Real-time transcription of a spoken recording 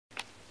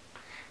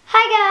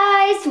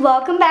guys,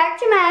 welcome back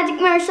to Magic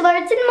Martial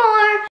Arts and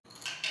More.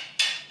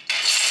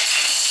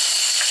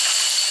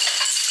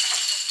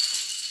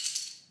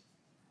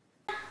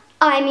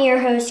 I'm your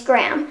host,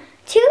 Graham.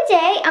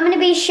 Today, I'm going to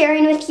be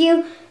sharing with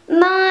you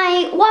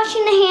my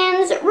washing the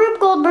hands Rube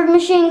Goldberg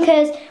machine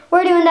because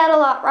we're doing that a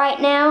lot right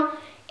now.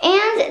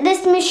 And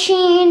this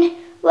machine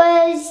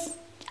was,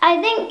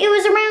 I think it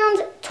was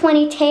around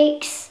 20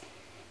 takes.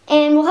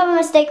 And we'll have a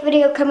mistake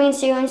video coming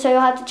soon, so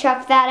you'll have to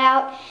check that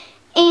out.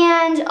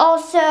 And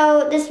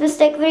also, this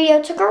mistake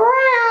video took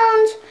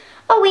around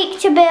a week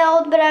to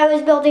build, but I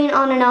was building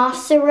on and off,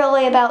 so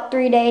really about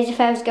 3 days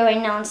if I was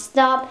going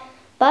non-stop.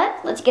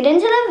 But let's get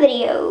into the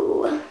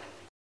video.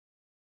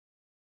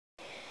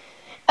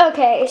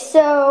 Okay,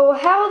 so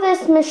how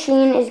this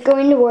machine is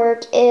going to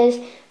work is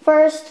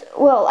first,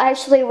 well,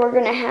 actually we're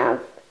going to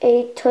have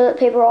a toilet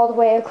paper all the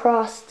way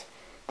across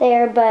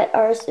there, but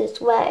ours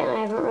is wet and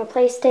I haven't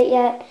replaced it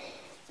yet.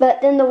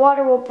 But then the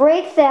water will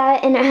break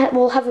that and it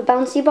will have a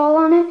bouncy ball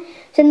on it.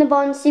 Then the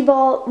bouncy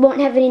ball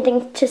won't have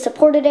anything to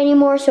support it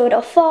anymore, so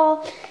it'll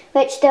fall,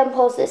 which then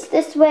pulls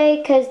this way,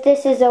 because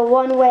this is a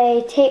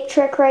one-way tape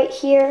trick right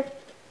here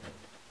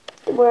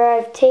where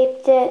I've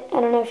taped it.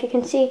 I don't know if you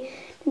can see.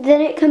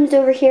 Then it comes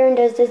over here and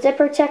does the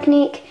zipper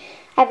technique.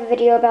 I have a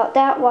video about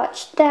that.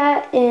 Watch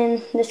that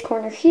in this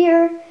corner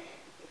here.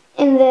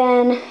 And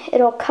then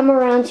it'll come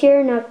around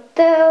here, knock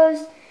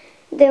those.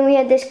 Then we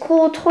had this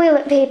cool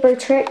toilet paper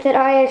trick that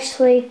I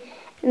actually,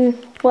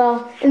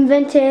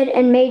 invented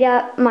and made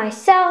up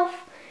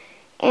myself.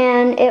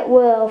 And it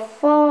will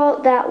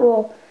fall, that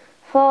will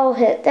fall,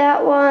 hit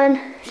that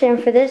one.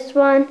 Same for this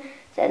one.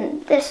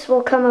 Then this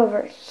will come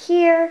over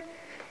here.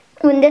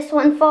 When this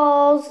one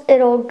falls,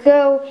 it'll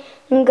go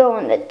and go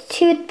on the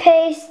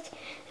toothpaste.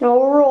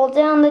 It'll roll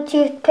down the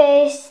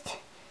toothpaste,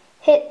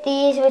 hit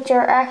these which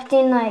are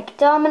acting like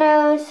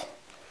dominoes,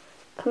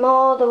 come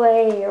all the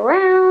way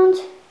around.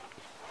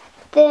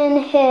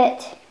 Then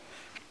hit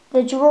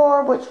the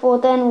drawer, which will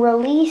then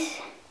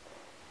release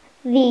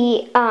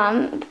the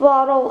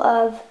bottle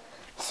of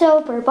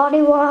soap or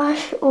body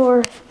wash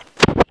or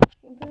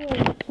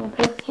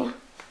yeah.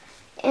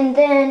 And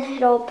then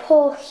it'll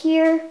pull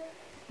here,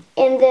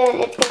 and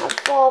then it's gonna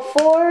fall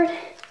forward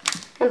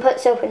and put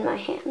soap in my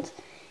hands.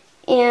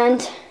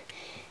 And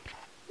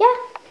yeah,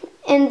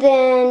 and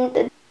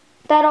then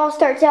that all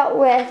starts out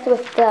with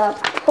the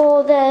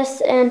pull this,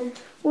 and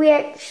we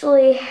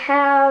actually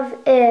have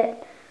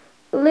it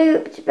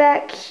looped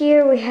back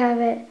here. We have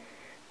it,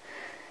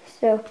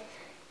 so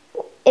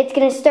it's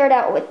going to start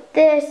out with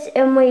this,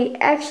 and we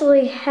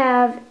actually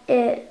have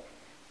it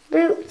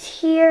looped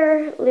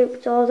here,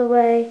 looped all the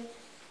way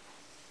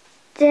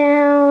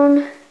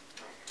down,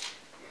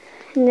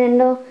 and then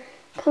it'll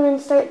come and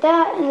start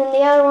that. And then the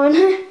other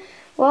one,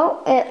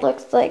 well, it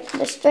looks like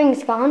the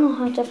string's gone. We'll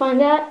have to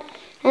find that.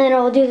 And then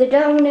it'll do the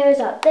dominoes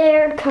out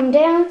there, come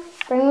down,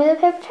 bring me the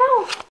paper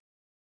towel.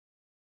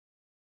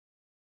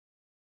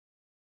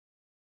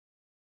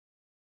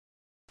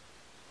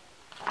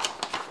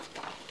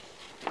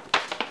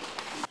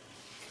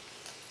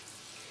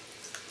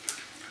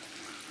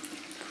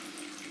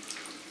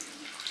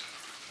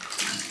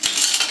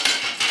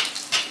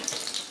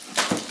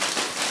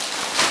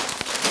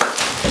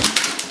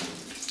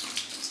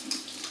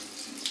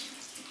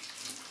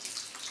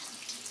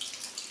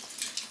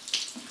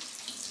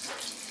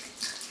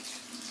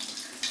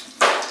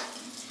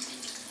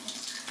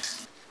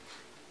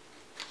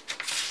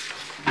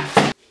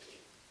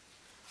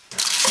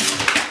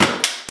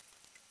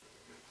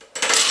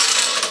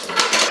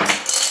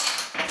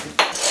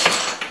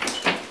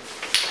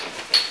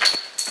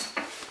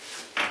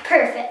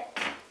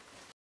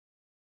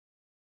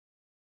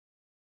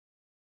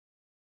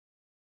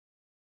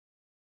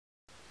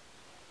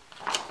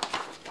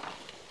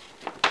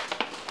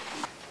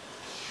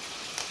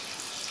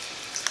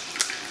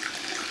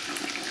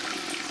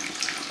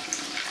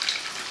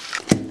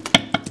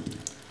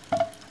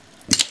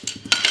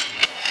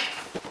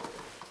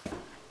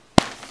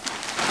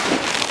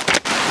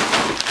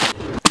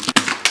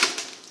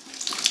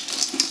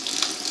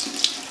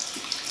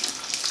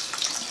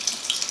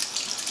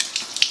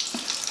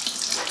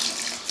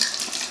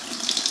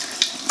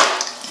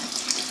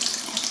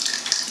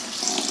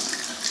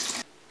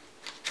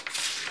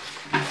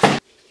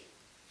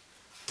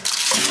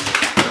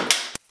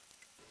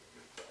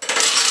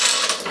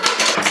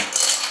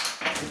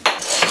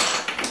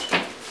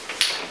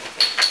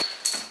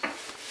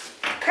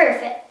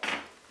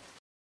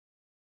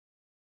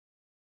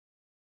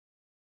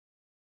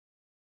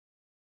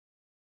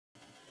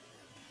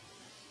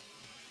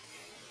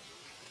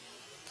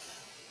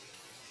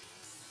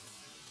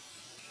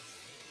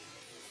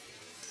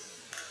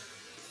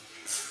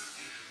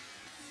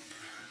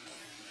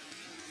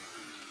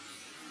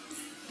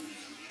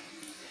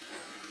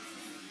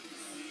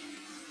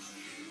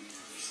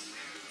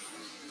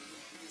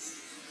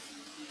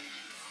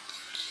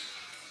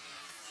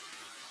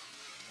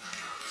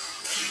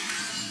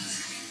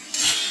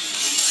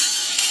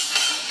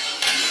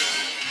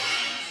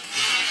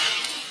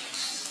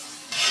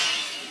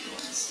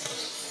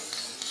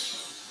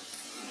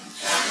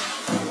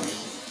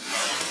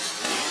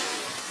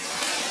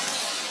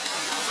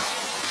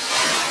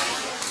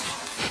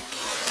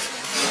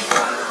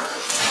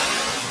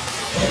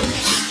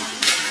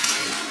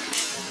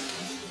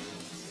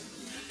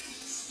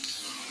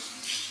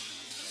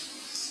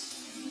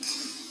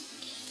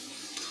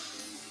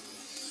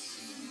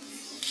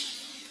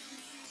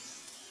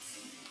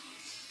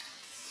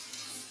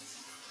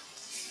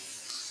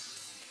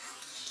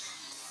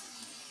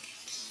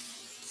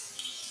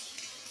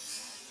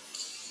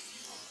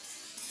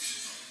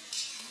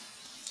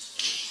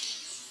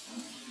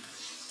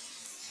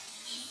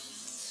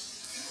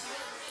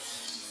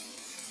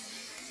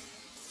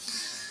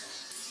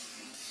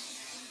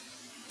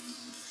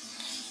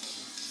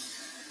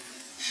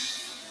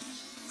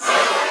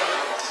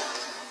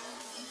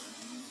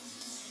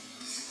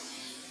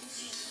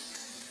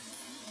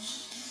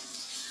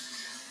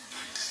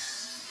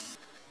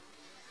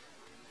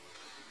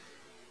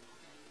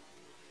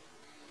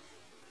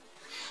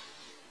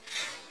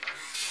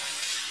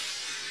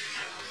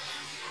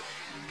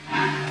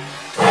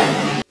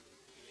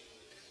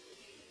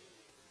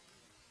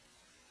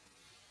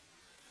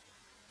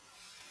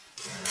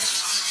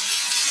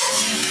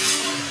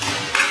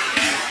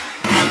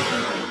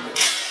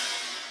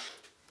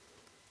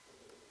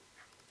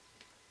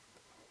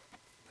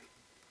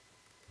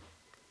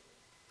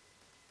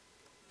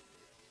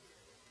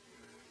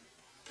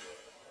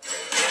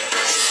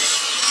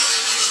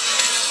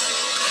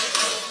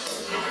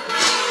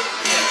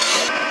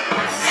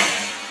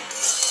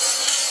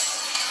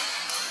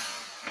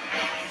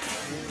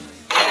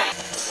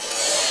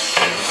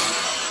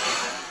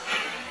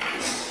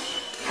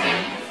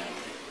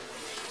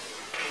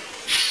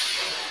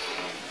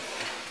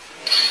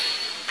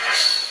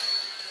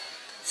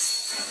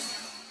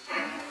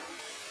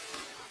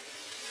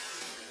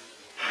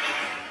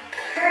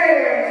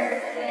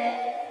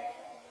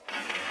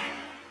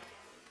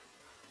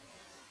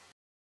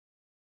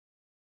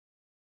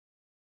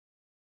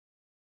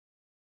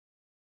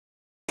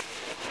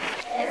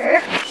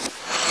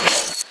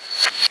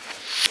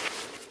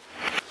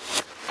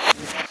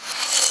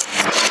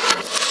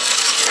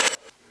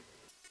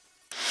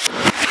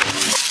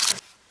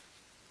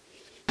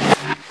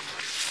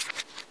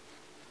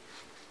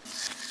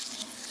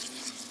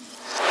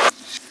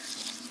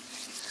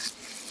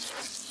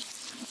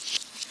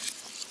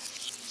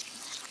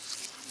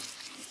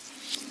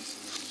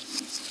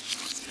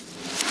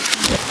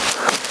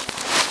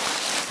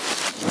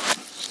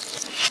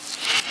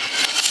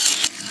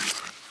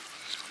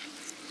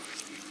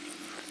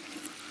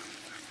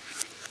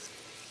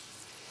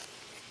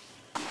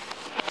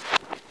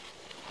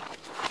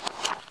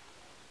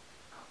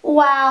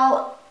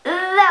 Wow,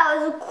 that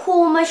was a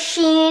cool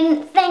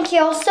machine. Thank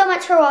you all so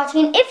much for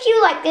watching. If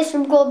you like this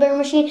Rube Goldberg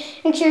machine,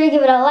 make sure to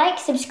give it a like,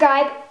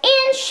 subscribe,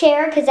 and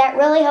share, because that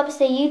really helps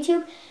the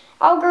YouTube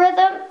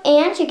algorithm,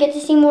 and you get to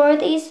see more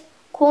of these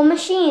cool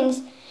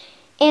machines.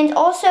 And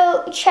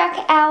also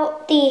check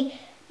out the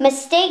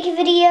mistake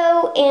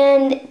video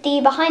and the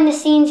behind the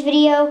scenes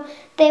video.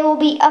 They will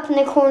be up in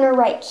the corner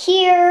right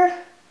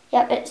here.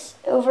 Yep, it's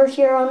over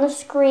here on the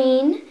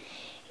screen.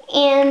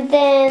 And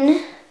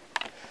then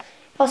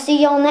I'll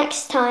see y'all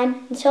next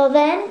time. Until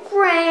then,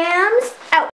 Grams out.